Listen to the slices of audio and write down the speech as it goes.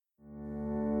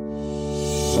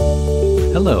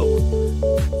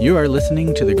Hello. You are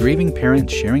listening to the Grieving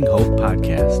Parents Sharing Hope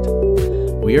podcast.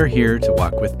 We are here to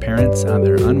walk with parents on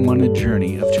their unwanted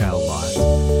journey of child loss,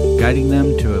 guiding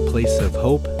them to a place of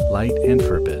hope, light, and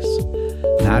purpose,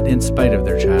 not in spite of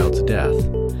their child's death,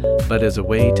 but as a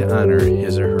way to honor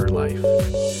his or her life.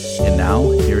 And now,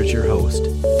 here is your host,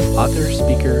 author,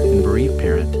 speaker, and bereaved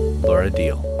parent, Laura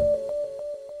Deal.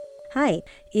 Hi.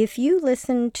 If you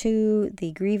listen to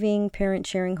the Grieving Parent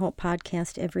Sharing Hope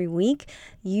podcast every week,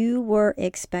 you were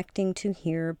expecting to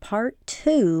hear part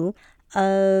 2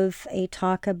 of a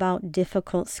talk about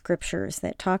difficult scriptures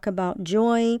that talk about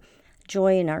joy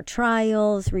in our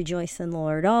trials, rejoice in the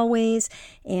Lord always.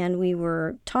 And we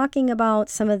were talking about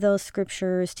some of those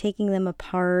scriptures, taking them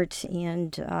apart,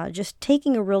 and just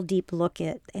taking a real deep look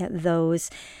at those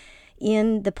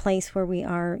in the place where we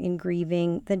are in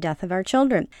grieving the death of our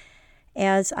children.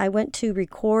 As I went to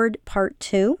record part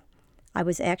 2, I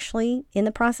was actually in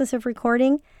the process of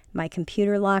recording. My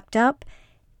computer locked up,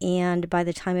 and by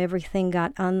the time everything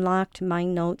got unlocked, my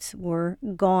notes were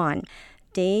gone.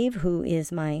 Dave, who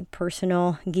is my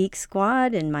personal geek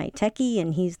squad and my techie,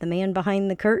 and he's the man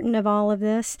behind the curtain of all of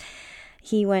this,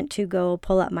 he went to go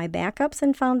pull up my backups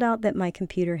and found out that my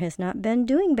computer has not been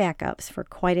doing backups for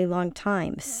quite a long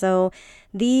time. So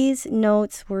these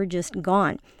notes were just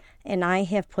gone. And I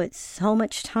have put so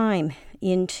much time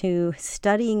into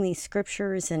studying these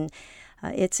scriptures, and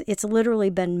it's literally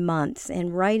been months,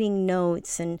 and writing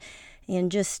notes and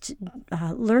just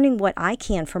learning what I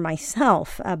can for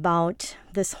myself about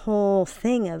this whole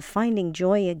thing of finding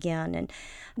joy again. And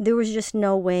there was just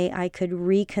no way I could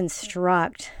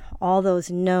reconstruct all those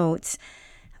notes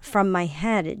from my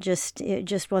head. It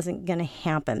just wasn't going to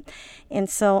happen. And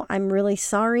so I'm really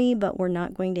sorry, but we're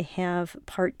not going to have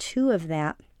part 2 of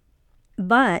that.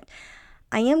 But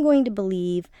I am going to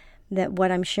believe that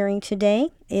what I'm sharing today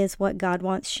is what God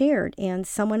wants shared, and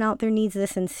someone out there needs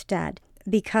this instead,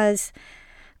 because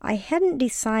I hadn't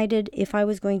decided if I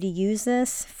was going to use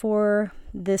this for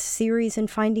this series in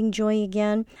Finding Joy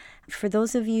Again. For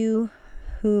those of you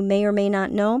who may or may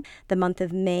not know, the month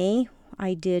of May,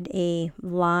 I did a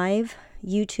live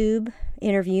YouTube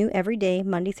interview every day,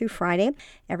 Monday through Friday.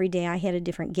 Every day I had a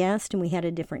different guest and we had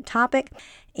a different topic.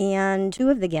 And 2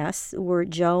 of the guests were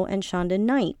Joe and Shonda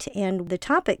Knight. And the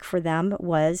topic for them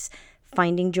was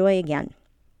Finding Joy Again.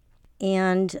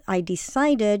 And I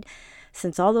decided,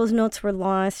 since all those notes were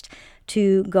lost,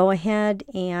 to go ahead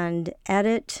and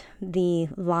edit the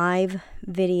live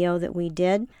video that we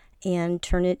did and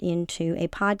turn it into a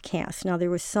podcast. Now, there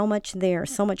was so much there,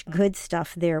 so much good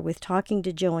stuff there with talking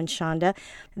to Joe and Shonda,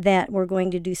 that we're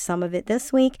going to do some of it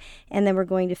this week, and then we're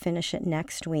going to finish it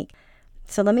next week.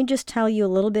 So let me just tell you a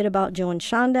little bit about Joe and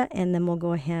Shonda, and then we'll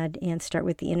go ahead and start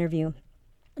with the interview.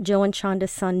 Joe and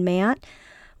Shonda's son, Matt,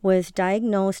 was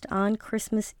diagnosed on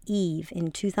Christmas Eve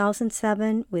in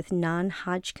 2007 with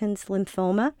non-Hodgkin's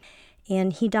lymphoma,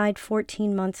 and he died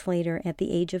 14 months later at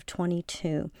the age of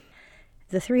 22.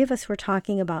 The 3 of us were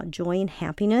talking about joy and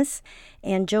happiness,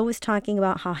 and Joe was talking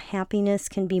about how happiness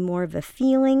can be more of a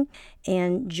feeling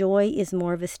and joy is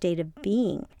more of a state of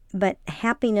being. But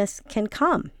happiness can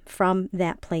come from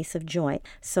that place of joy.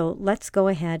 So let's go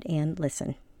ahead and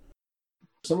listen.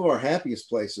 Some of our happiest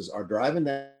places are driving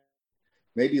down,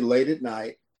 maybe late at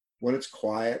night when it's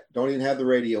quiet, don't even have the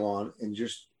radio on, and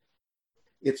just,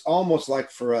 it's almost like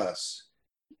for us,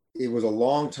 it was a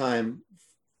long time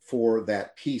for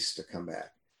that peace to come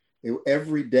back.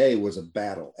 Every day was a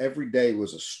battle. Every day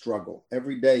was a struggle.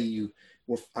 Every day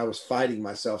I was fighting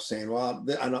myself, saying, well,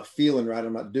 I'm not feeling right.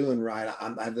 I'm not doing right.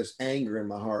 I have this anger in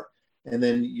my heart. And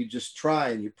then you just try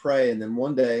and you pray. And then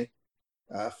one day,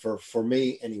 for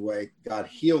me anyway, God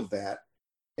healed that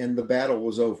and the battle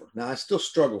was over. Now, I still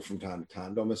struggle from time to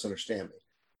time. Don't misunderstand me.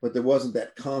 But there wasn't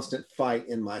that constant fight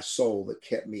in my soul that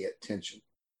kept me at tension.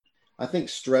 I think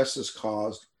stress is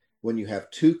caused when you have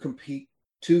two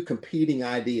competing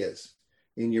ideas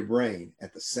in your brain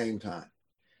at the same time.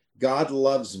 God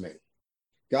loves me.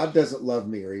 God doesn't love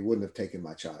me, or he wouldn't have taken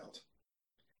my child.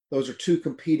 Those are 2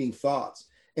 competing thoughts.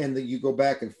 And then you go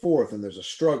back and forth and there's a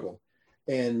struggle.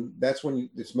 And that's when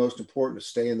it's most important to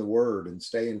stay in the word and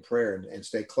stay in prayer and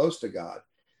stay close to God.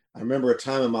 I remember a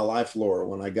time in my life, Laura,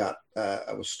 when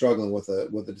I was struggling with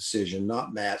a decision,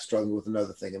 not Matt, struggling with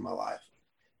another thing in my life.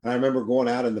 And I remember going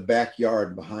out in the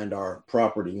backyard behind our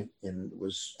property, and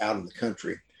was out in the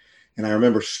country. And I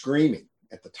remember screaming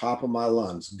at the top of my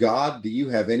lungs, God, do you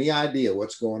have any idea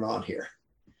what's going on here?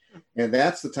 And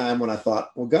that's the time when I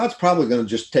thought, well, God's probably going to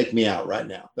just take me out right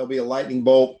now. There'll be a lightning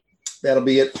bolt. That'll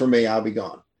be it for me. I'll be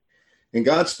gone. And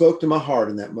God spoke to my heart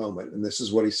in that moment. And this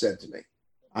is what he said to me.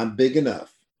 I'm big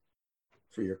enough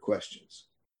for your questions.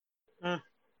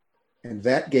 And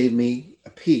that gave me a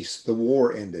peace. The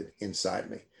war ended inside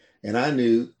me. And I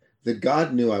knew that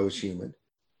God knew I was human.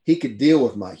 He could deal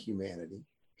with my humanity.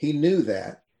 He knew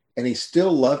that. And he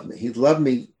still loved me. He loved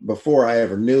me before I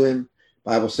ever knew him.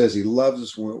 Bible says he loves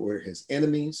us when we're his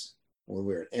enemies, when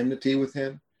we're at enmity with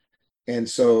him. And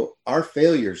so our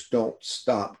failures don't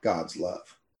stop God's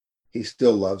love. He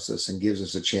still loves us and gives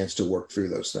us a chance to work through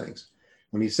those things.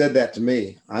 When he said that to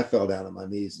me, I fell down on my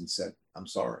knees and said, I'm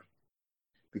sorry.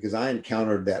 Because I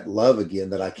encountered that love again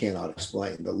that I cannot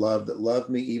explain, the love that loved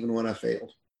me even when I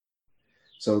failed.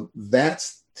 So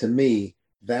that's, to me,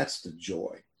 that's the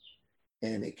joy.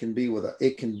 And it can be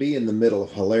in the middle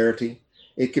of hilarity.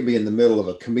 It can be in the middle of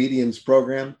a comedian's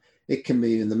program. It can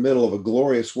be in the middle of a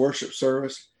glorious worship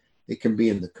service. It can be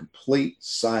in the complete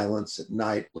silence at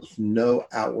night with no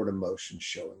outward emotion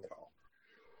showing at all.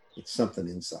 It's something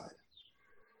inside.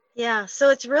 Yeah, so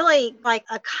it's really like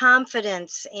a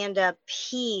confidence and a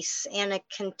peace and a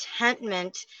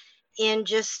contentment in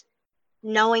just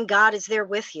knowing God is there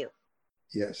with you.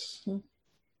 Yes.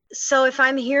 So if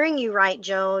I'm hearing you right,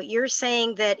 Joe, you're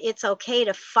saying that it's okay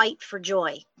to fight for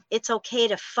joy. It's okay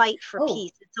to fight for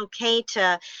peace. It's okay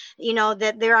to,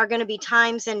 that there are going to be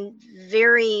times, and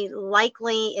very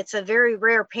likely it's a very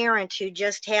rare parent who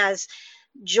just has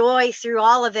joy through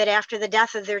all of it after the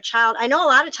death of their child. I know a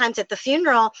lot of times at the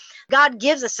funeral, God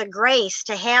gives us a grace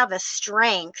to have a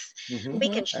strength. Mm-hmm. We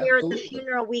can share at the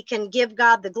funeral. We can give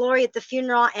God the glory at the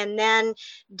funeral. And then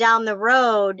down the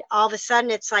road, all of a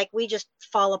sudden, it's like we just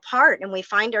fall apart and we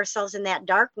find ourselves in that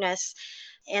darkness.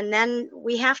 And then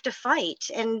we have to fight.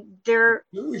 And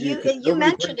you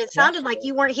mentioned, it sounded like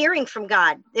you weren't hearing from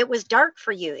God. It was dark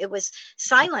for you. It was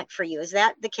silent for you. Is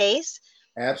that the case?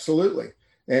 Absolutely.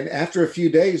 And after a few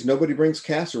days, nobody brings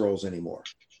casseroles anymore.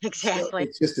 Exactly.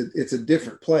 So it's a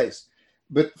different place.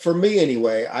 But for me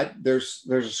anyway, there's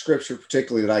a scripture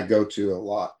particularly that I go to a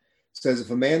lot. It says, if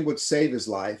a man would save his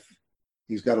life,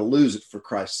 he's got to lose it for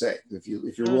Christ's sake. If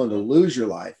you're willing to lose your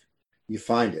life, you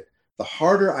find it. The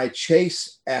harder I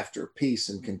chase after peace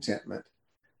and contentment,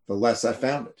 the less I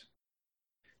found it.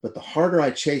 But the harder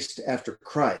I chased after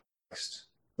Christ,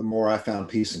 the more I found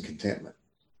peace and contentment.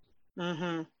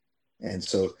 Mm-hmm. And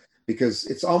so, because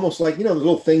it's almost like, the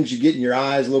little things you get in your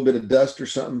eyes, a little bit of dust or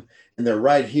something, and they're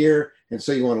right here. And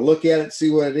so you want to look at it, see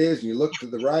what it is, and you look to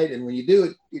the right. And when you do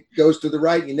it, it goes to the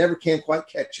right. And you never can quite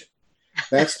catch it.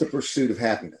 That's the pursuit of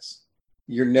happiness.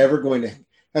 You're never going to.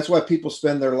 That's why people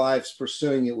spend their lives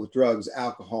pursuing it with drugs,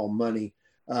 alcohol, money,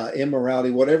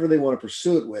 immorality, whatever they want to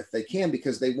pursue it with. They can,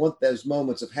 because they want those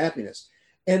moments of happiness.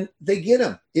 And they get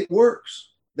them. It works.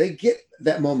 They get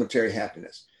that momentary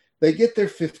happiness. They get their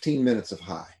 15 minutes of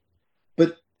high,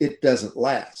 but it doesn't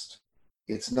last.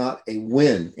 It's not a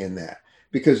win in that,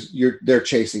 because they're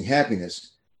chasing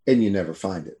happiness and you never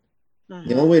find it. Mm-hmm.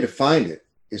 The only way to find it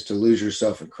is to lose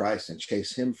yourself in Christ and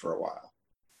chase him for a while.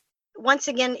 Once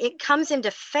again, it comes into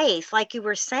faith. Like you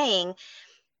were saying,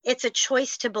 it's a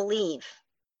choice to believe.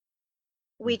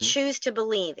 We choose to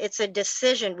believe. It's a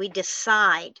decision. We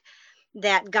decide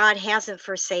that God hasn't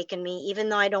forsaken me, even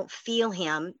though I don't feel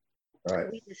him.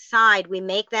 Right. We decide, we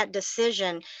make that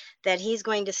decision that he's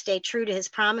going to stay true to his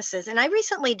promises. And I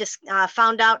recently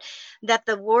found out that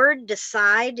the word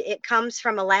decide, it comes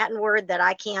from a Latin word that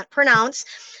I can't pronounce,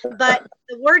 but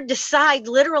the word decide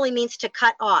literally means to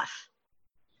cut off.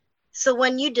 So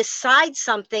when you decide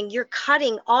something, you're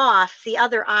cutting off the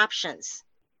other options.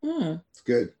 It's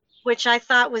good. Which I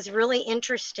thought was really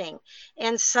interesting.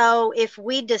 And so if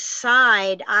we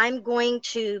decide, I'm going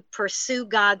to pursue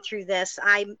God through this,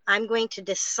 I'm going to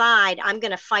decide I'm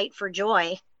going to fight for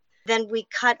joy, then we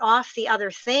cut off the other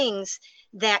things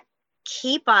that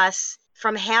keep us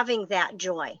from having that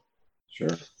joy. Sure.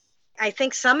 I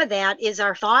think some of that is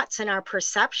our thoughts and our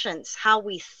perceptions, how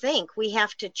we think. We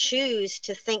have to choose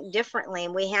to think differently,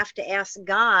 and we have to ask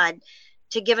God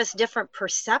to give us different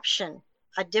perception,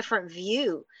 a different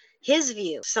view, his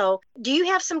view. So do you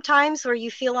have some times where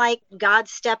you feel like God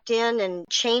stepped in and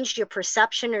changed your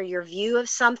perception or your view of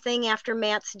something after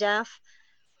Matt's death?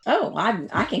 Oh,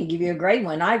 I can give you a great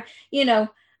one.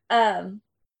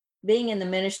 Being in the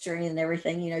ministry and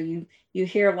everything, you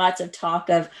hear lots of talk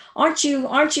of, aren't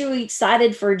you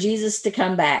excited for Jesus to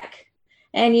come back?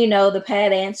 And the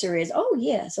pat answer is, oh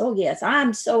yes,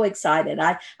 I'm so excited.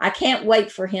 I can't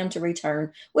wait for him to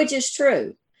return, which is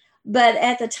true. But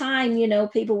at the time,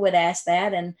 people would ask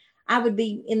that, and I would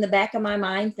be in the back of my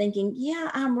mind thinking,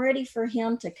 yeah, I'm ready for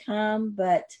him to come.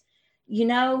 But,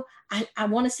 I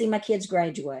want to see my kids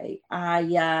graduate.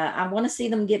 I want to see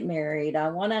them get married. I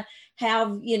want to have,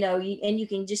 and you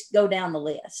can just go down the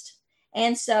list.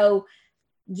 And so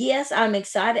yes, I'm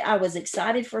excited. I was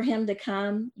excited for him to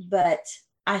come, but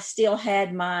I still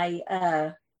had my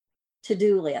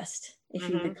to-do list, if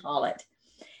you would call it.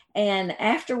 And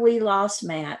after we lost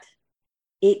Matt,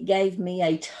 it gave me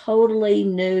a totally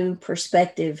new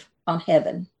perspective on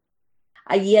heaven.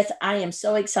 Yes, I am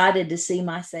so excited to see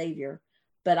my Savior,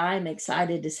 but I'm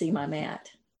excited to see my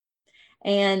Matt.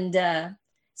 And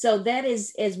so that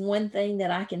is one thing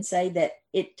that I can say that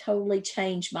it totally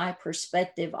changed my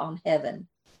perspective on heaven,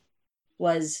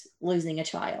 was losing a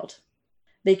child.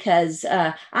 Because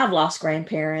I've lost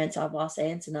grandparents, I've lost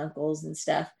aunts and uncles and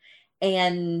stuff.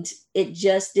 And it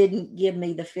just didn't give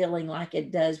me the feeling like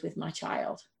it does with my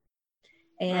child.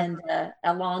 And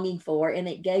a longing for, and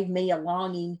it gave me a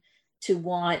longing to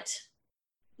want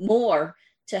more,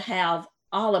 to have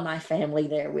all of my family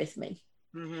there with me.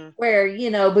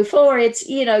 Where, before it's,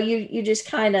 you just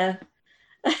kind of,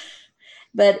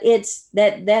 but it's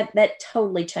that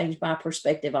totally changed my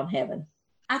perspective on heaven.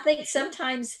 I think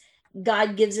sometimes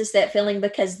God gives us that feeling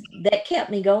because that kept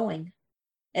me going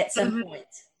at some point,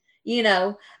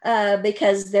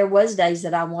 because there was days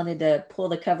that I wanted to pull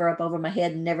the cover up over my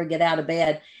head and never get out of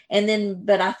bed.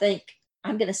 But I think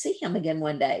I'm going to see him again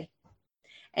one day.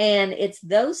 And it's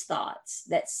those thoughts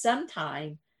that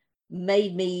sometimes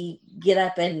made me get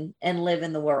up and live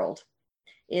in the world,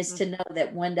 is to know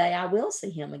that one day I will see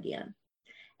him again.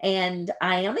 And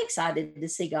I am excited to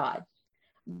see God,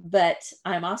 but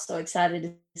I'm also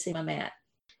excited to see my Matt.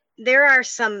 There are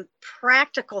some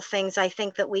practical things I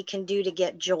think that we can do to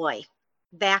get joy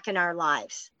back in our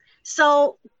lives.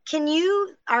 So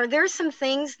are there some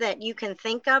things that you can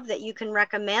think of that you can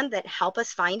recommend that help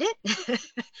us find it?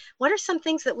 What are some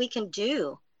things that we can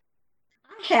do?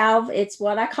 It's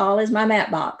what I call is my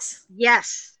Matt box.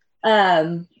 Yes.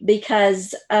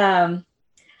 Because I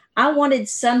wanted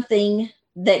something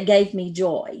that gave me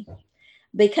joy.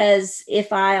 Because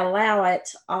if I allow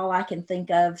it, all I can think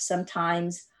of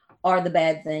sometimes are the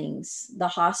bad things, the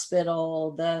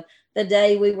hospital, the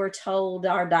day we were told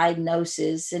our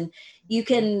diagnosis, and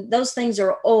those things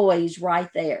are always right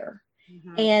there.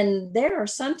 And there are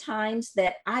some times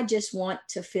that I just want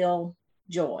to feel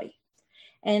joy.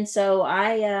 And so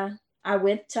I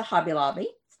went to Hobby Lobby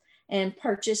and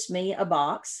purchased me a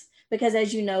box, because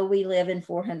as you know, we live in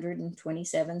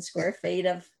 427 square feet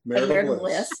of marital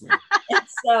bliss. And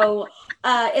so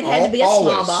it had to be a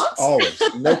small box. Always,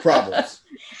 no problems.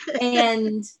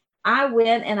 And I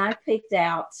went and I picked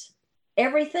out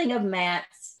everything of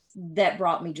Matt's that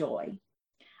brought me joy.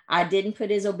 I didn't put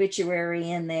his obituary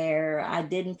in there. I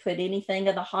didn't put anything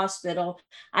of the hospital.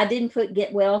 I didn't put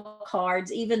get well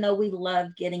cards, even though we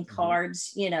loved getting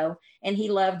cards, and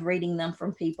he loved reading them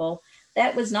from people.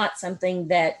 That was not something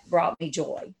that brought me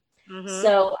joy.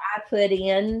 So I put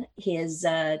in his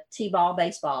T-ball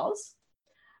baseballs,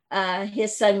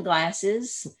 his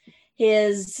sunglasses,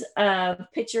 his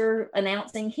picture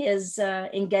announcing his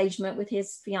engagement with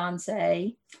his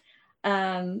fiance,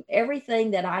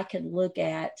 everything that I could look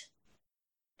at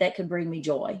that could bring me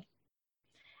joy.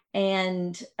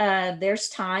 And there's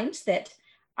times that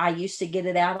I used to get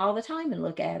it out all the time and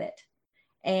look at it.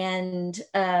 And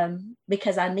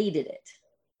because I needed it.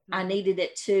 I needed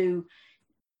it to,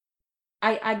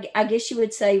 I guess you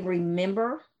would say,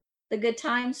 remember the good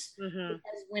times. Because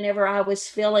whenever I was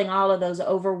feeling all of those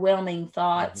overwhelming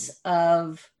thoughts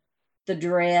of the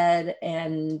dread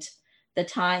and the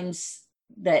times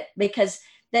because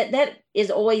that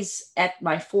is always at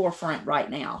my forefront right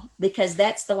now, because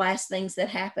that's the last things that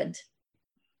happened.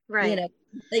 Right.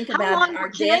 Think about our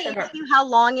death. Can I ask you how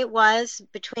long it was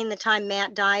between the time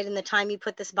Matt died and the time you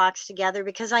put this box together?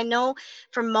 Because I know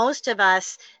for most of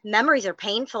us, memories are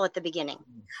painful at the beginning.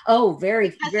 Oh,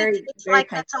 very, very, it's very like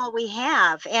painful. That's all we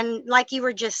have. And like you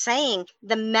were just saying,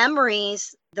 the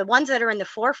memories, the ones that are in the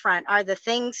forefront, are the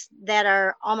things that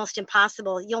are almost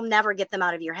impossible. You'll never get them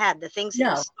out of your head. The things that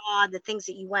you saw, the things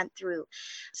that you went through.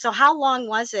 So how long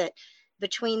was it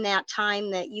between that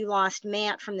time that you lost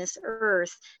Matt from this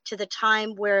earth to the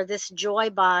time where this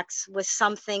joy box was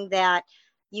something that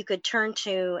you could turn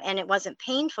to, and it wasn't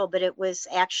painful, but it was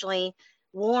actually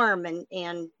warm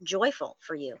and joyful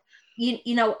for you?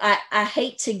 I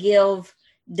hate to give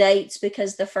dates,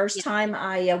 because the first time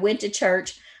I went to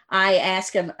church, I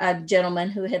asked a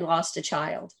gentleman who had lost a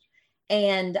child.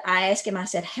 And I asked him, I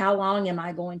said, how long am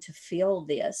I going to feel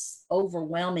this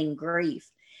overwhelming grief?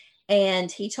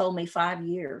 And he told me 5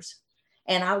 years.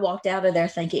 And I walked out of there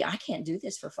thinking, I can't do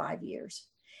this for 5 years.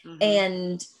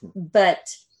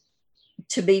 But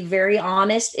to be very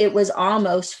honest, it was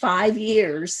almost 5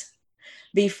 years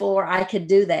before I could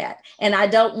do that. And I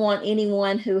don't want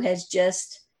anyone who has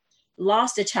just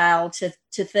lost a child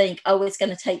to think, oh, it's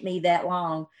going to take me that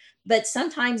long. But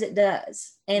sometimes it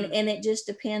does. And it just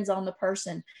depends on the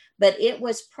person. But it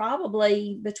was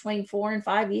probably between 4 and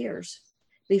 5 years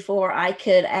before I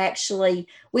could actually,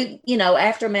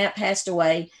 after Matt passed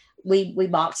away, we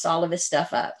boxed all of his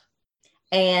stuff up.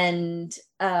 And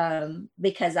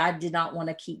because I did not want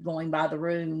to keep going by the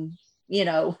room,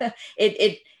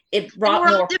 it brought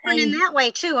more more different pain. in that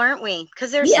way too, aren't we?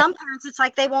 Because there's some parents, it's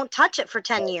like they won't touch it for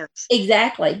 10 years.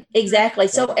 Exactly.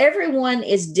 So everyone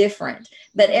is different,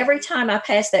 but every time I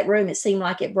passed that room, it seemed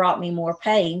like it brought me more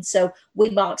pain. So we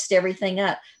boxed everything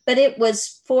up, but it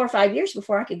was 4 or 5 years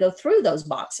before I could go through those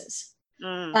boxes,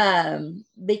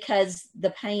 because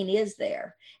the pain is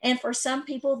there. And for some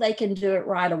people, they can do it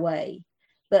right away.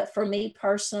 But for me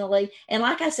personally, and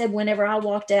like I said, whenever I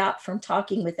walked out from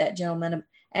talking with that gentleman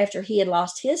after he had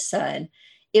lost his son,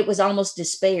 it was almost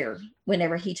despair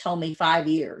whenever he told me 5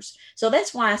 years. So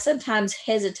that's why I sometimes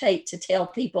hesitate to tell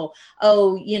people,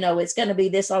 oh, it's going to be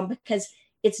this long, because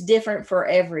it's different for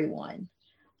everyone.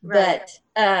 Right.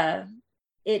 But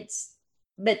it's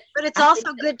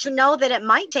also good to know that it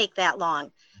might take that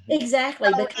long.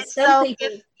 Exactly. So, because some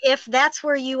people, if that's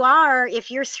where you are,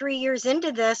 if you're 3 years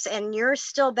into this and you're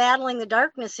still battling the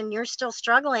darkness and you're still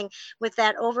struggling with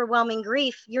that overwhelming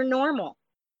grief, you're normal.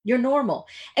 You're normal.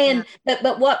 And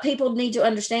but what people need to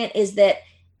understand is that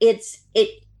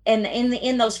and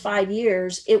in those 5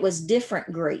 years, it was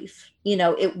different grief.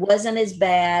 It wasn't as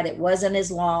bad, it wasn't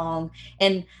as long.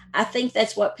 And I think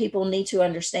that's what people need to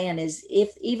understand is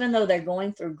even though they're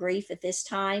going through grief at this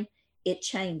time, it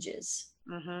changes.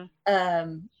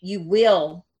 You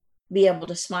will be able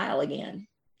to smile again,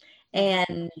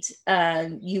 and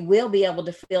you will be able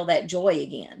to feel that joy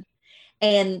again.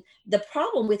 And the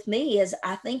problem with me is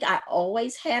I think I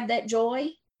always had that joy.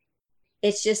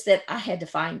 It's just that I had to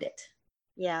find it.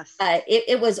 Yes.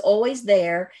 It was always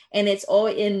there, and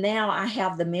and now I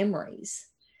have the memories,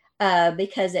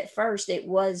 because at first it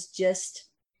was just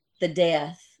the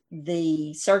death,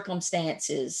 the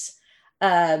circumstances.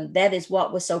 That is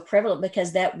what was so prevalent,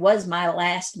 because that was my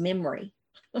last memory.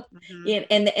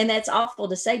 And that's awful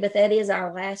to say, but that is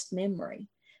our last memory.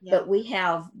 But we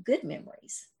have good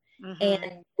memories.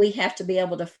 And we have to be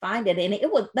able to find it. And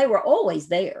they were always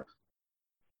there.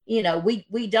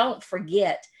 We don't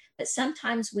forget, but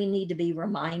sometimes we need to be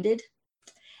reminded.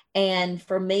 And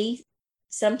for me,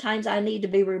 sometimes I need to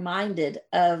be reminded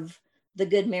of the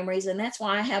good memories. And that's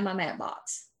why I have my Matt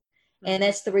box. And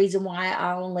that's the reason why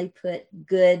I only put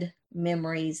good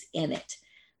memories in it,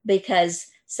 because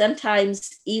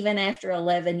sometimes even after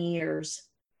 11 years,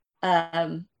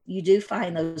 you do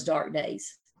find those dark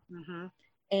days.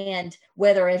 And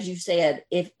whether, as you said,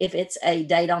 if it's a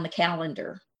date on the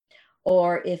calendar,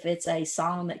 or if it's a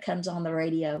song that comes on the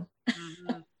radio,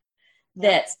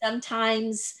 that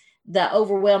sometimes the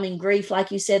overwhelming grief,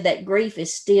 like you said, that grief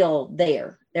is still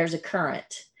there. There's a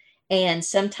current, and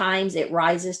sometimes it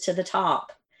rises to the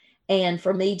top. And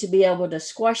for me to be able to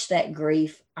squash that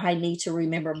grief, I need to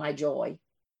remember my joy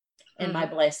and my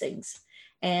blessings.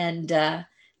 And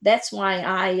that's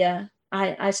why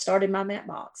I started my Matt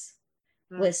box.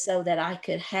 Was so that I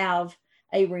could have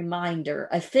a reminder,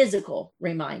 a physical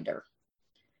reminder,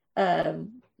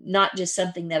 not just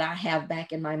something that I have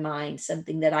back in my mind,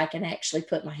 something that I can actually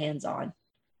put my hands on.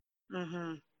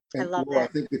 I love that. I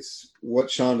think it's what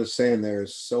Shonda's saying there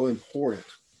is so important,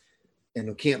 and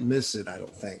we can't miss it. I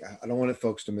don't think. I don't want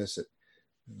folks to miss it.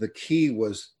 The key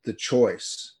was the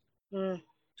choice to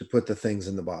put the things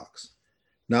in the box,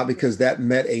 not because that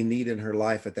met a need in her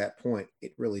life at that point.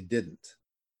 It really didn't.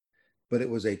 But it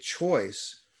was a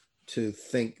choice to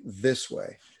think this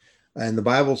way. And the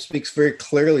Bible speaks very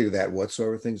clearly to that.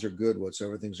 Whatsoever things are good,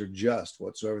 whatsoever things are just,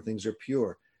 whatsoever things are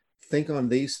pure, think on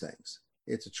these things.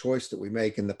 It's a choice that we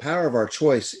make. And the power of our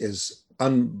choice is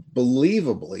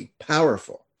unbelievably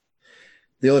powerful.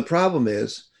 The only problem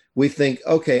is we think,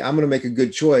 okay, I'm going to make a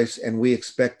good choice. And we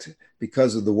expect,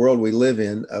 because of the world we live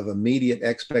in, of immediate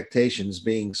expectations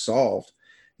being solved,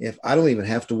 if I don't even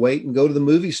have to wait and go to the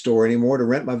movie store anymore to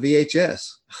rent my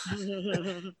VHS.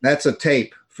 That's a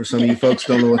tape for some of you folks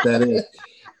don't know what that is.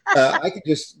 I can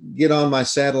just get on my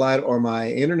satellite or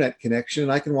my internet connection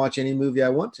and I can watch any movie I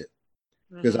want to,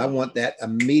 because I want that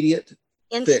immediate,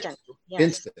 instant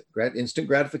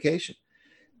gratification.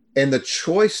 And the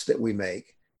choice that we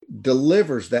make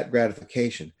delivers that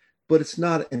gratification, but it's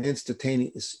not an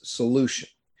instantaneous solution.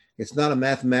 It's not a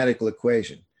mathematical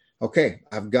equation. Okay,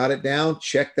 I've got it down,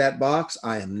 check that box.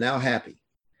 I am now happy.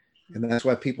 And that's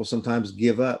why people sometimes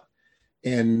give up.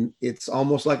 And it's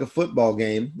almost like a football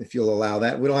game, if you'll allow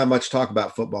that. We don't have much talk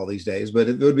about football these days, but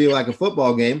it would be like a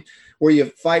football game where you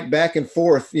fight back and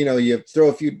forth. You throw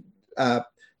a few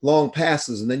long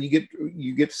passes, and then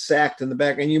you get sacked in the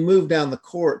back, and you move down the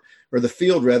court, or the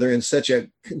field rather, in such a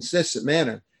consistent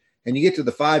manner. And you get to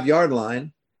the 5-yard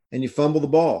line and you fumble the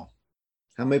ball.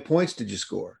 How many points did you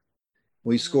score?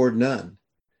 We scored none.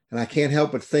 And I can't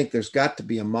help but think there's got to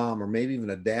be a mom or maybe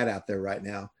even a dad out there right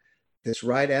now that's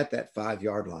right at that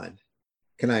 5-yard line.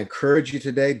 Can I encourage you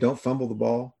today? Don't fumble the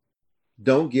ball.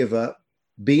 Don't give up.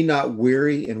 Be not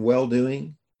weary in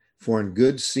well-doing, for in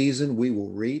good season we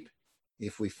will reap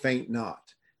if we faint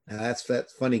not. Now that's that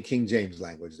funny King James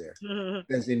language there.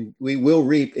 As in, we will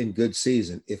reap in good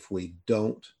season if we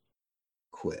don't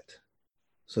quit.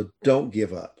 So don't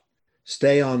give up.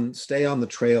 Stay on the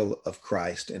trail of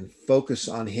Christ and focus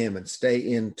on him and stay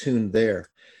in tune there.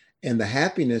 And the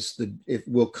happiness, it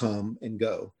will come and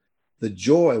go. The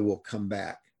joy will come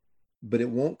back, but it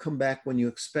won't come back when you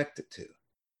expect it to.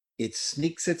 It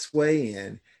sneaks its way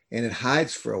in and it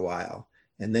hides for a while.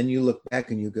 And then you look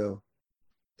back and you go,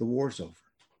 the war's over.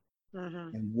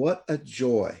 And what a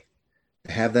joy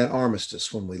to have that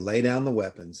armistice when we lay down the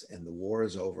weapons and the war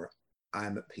is over.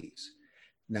 I'm at peace.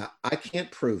 Now, I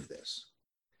can't prove this,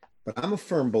 but I'm a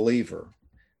firm believer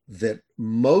that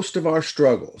most of our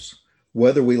struggles,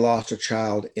 whether we lost a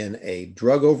child in a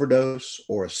drug overdose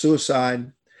or a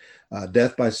suicide,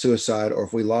 death by suicide, or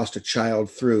if we lost a child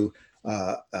through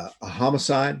a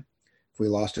homicide, if we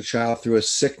lost a child through a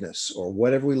sickness or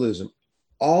whatever we lose them,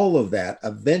 all of that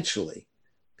eventually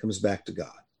comes back to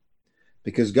God.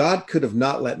 Because God could have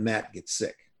not let Matt get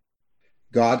sick.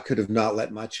 God could have not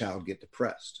let my child get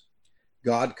depressed.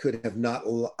 God could have not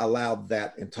allowed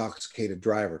that intoxicated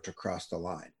driver to cross the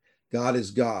line. God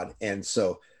is God. And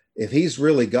so if he's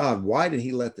really God, why did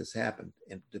he let this happen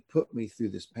and to put me through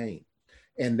this pain?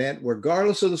 And then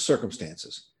regardless of the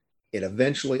circumstances, it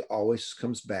eventually always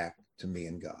comes back to me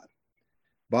and God.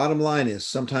 Bottom line is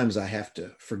sometimes I have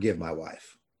to forgive my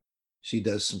wife. She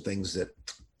does some things that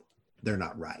they're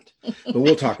not right, but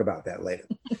we'll talk about that later.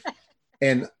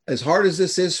 And as hard as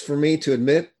this is for me to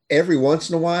admit, every once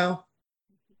in a while,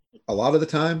 a lot of the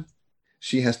time,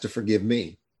 she has to forgive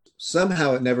me.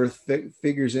 Somehow it never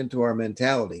figures into our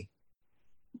mentality.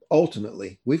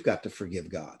 Ultimately, we've got to forgive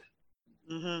God.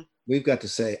 We've got to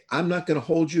say, I'm not going to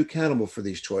hold you accountable for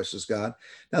these choices, God.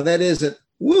 Now that isn't,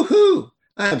 woohoo,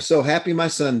 I am so happy my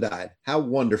son died. How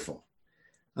wonderful.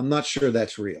 I'm not sure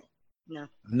that's real. No.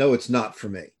 I know it's not for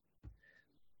me.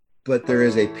 But there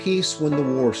is a peace when the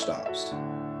war stops,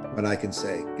 when I can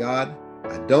say, God,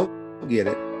 I don't get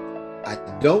it. I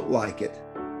don't like it.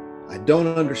 I don't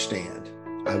understand.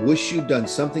 I wish you'd done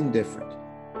something different,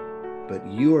 but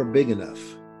you are big enough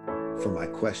for my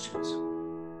questions.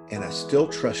 And I still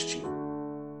trust you,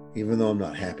 even though I'm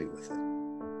not happy with it.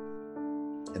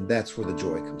 And that's where the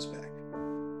joy comes back.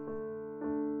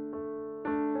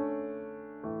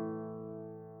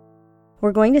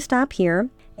 We're going to stop here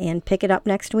and pick it up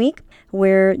next week,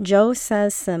 where Joe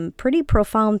says some pretty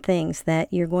profound things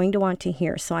that you're going to want to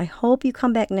hear. So I hope you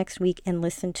come back next week and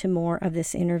listen to more of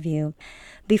this interview.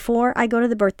 Before I go to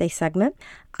the birthday segment,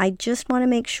 I just want to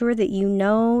make sure that you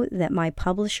know that my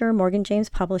publisher, Morgan James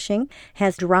Publishing,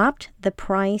 has dropped the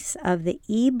price of the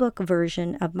ebook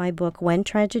version of my book, When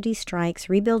Tragedy Strikes,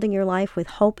 Rebuilding Your Life with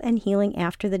Hope and Healing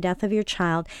After the Death of Your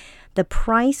Child. The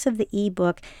price of the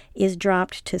ebook is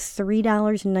dropped to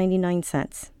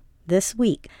 $3.99 this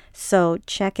week. So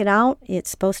check it out. It's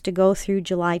supposed to go through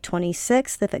July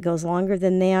 26th. If it goes longer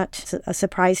than that, it's a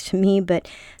surprise to me, but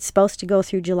it's supposed to go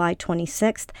through July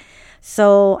 26th.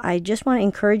 So I just want to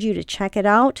encourage you to check it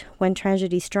out, When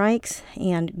Tragedy Strikes,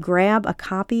 and grab a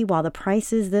copy while the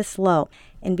price is this low.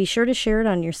 And be sure to share it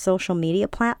on your social media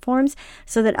platforms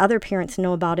so that other parents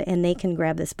know about it and they can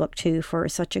grab this book too for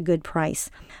such a good price.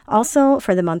 Also,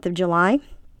 for the month of July,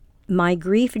 my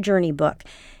Grief Journey book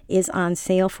is on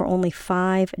sale for only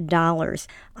 $5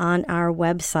 on our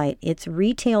website. It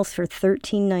retails for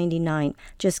 $13.99.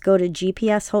 Just go to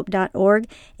gpshope.org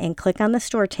and click on the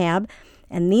store tab.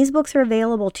 And these books are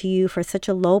available to you for such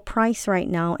a low price right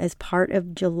now as part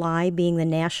of July being the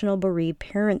National Bereaved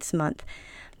Parents Month.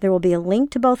 There will be a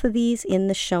link to both of these in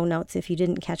the show notes if you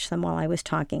didn't catch them while I was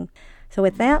talking. So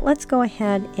with that, let's go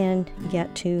ahead and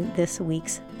get to this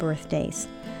week's birthdays.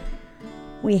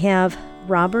 We have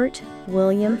Robert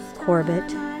William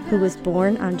Corbett, who was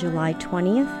born on July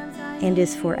 20th and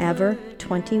is forever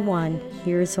 21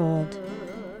 years old.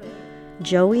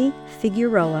 Joey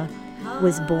Figueroa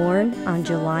was born on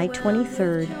July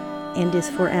 23rd and is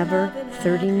forever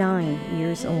 39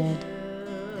 years old.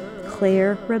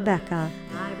 Claire Rebecca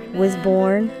was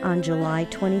born on July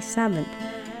 27th,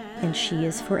 and she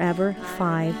is forever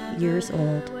 5 years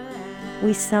old.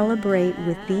 We celebrate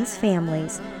with these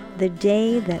families the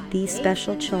day that these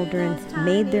special children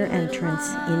made their entrance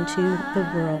into the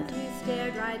world.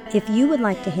 If you would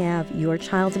like to have your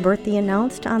child's birthday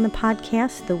announced on the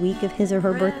podcast the week of his or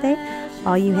her birthday,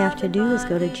 all you have to do is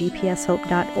go to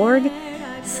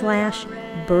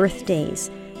gpshope.org/birthdays.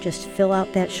 Just fill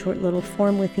out that short little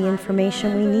form with the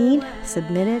information we need,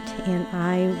 submit it, and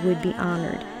I would be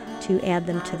honored to add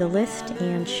them to the list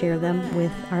and share them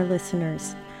with our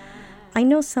listeners. I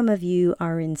know some of you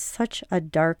are in such a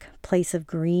dark place of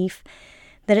grief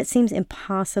that it seems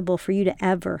impossible for you to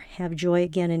ever have joy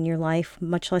again in your life,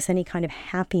 much less any kind of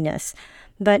happiness.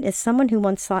 But as someone who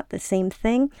once thought the same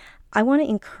thing, I want to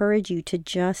encourage you to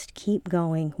just keep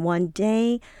going, one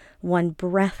day, one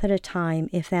breath at a time,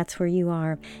 if that's where you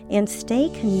are, and stay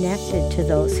connected to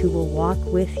those who will walk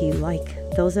with you, like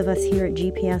those of us here at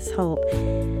GPS Hope,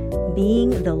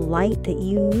 being the light that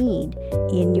you need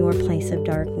in your place of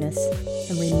darkness.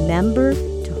 And remember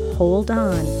to hold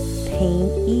on. Pain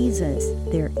eases.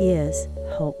 There is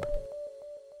hope.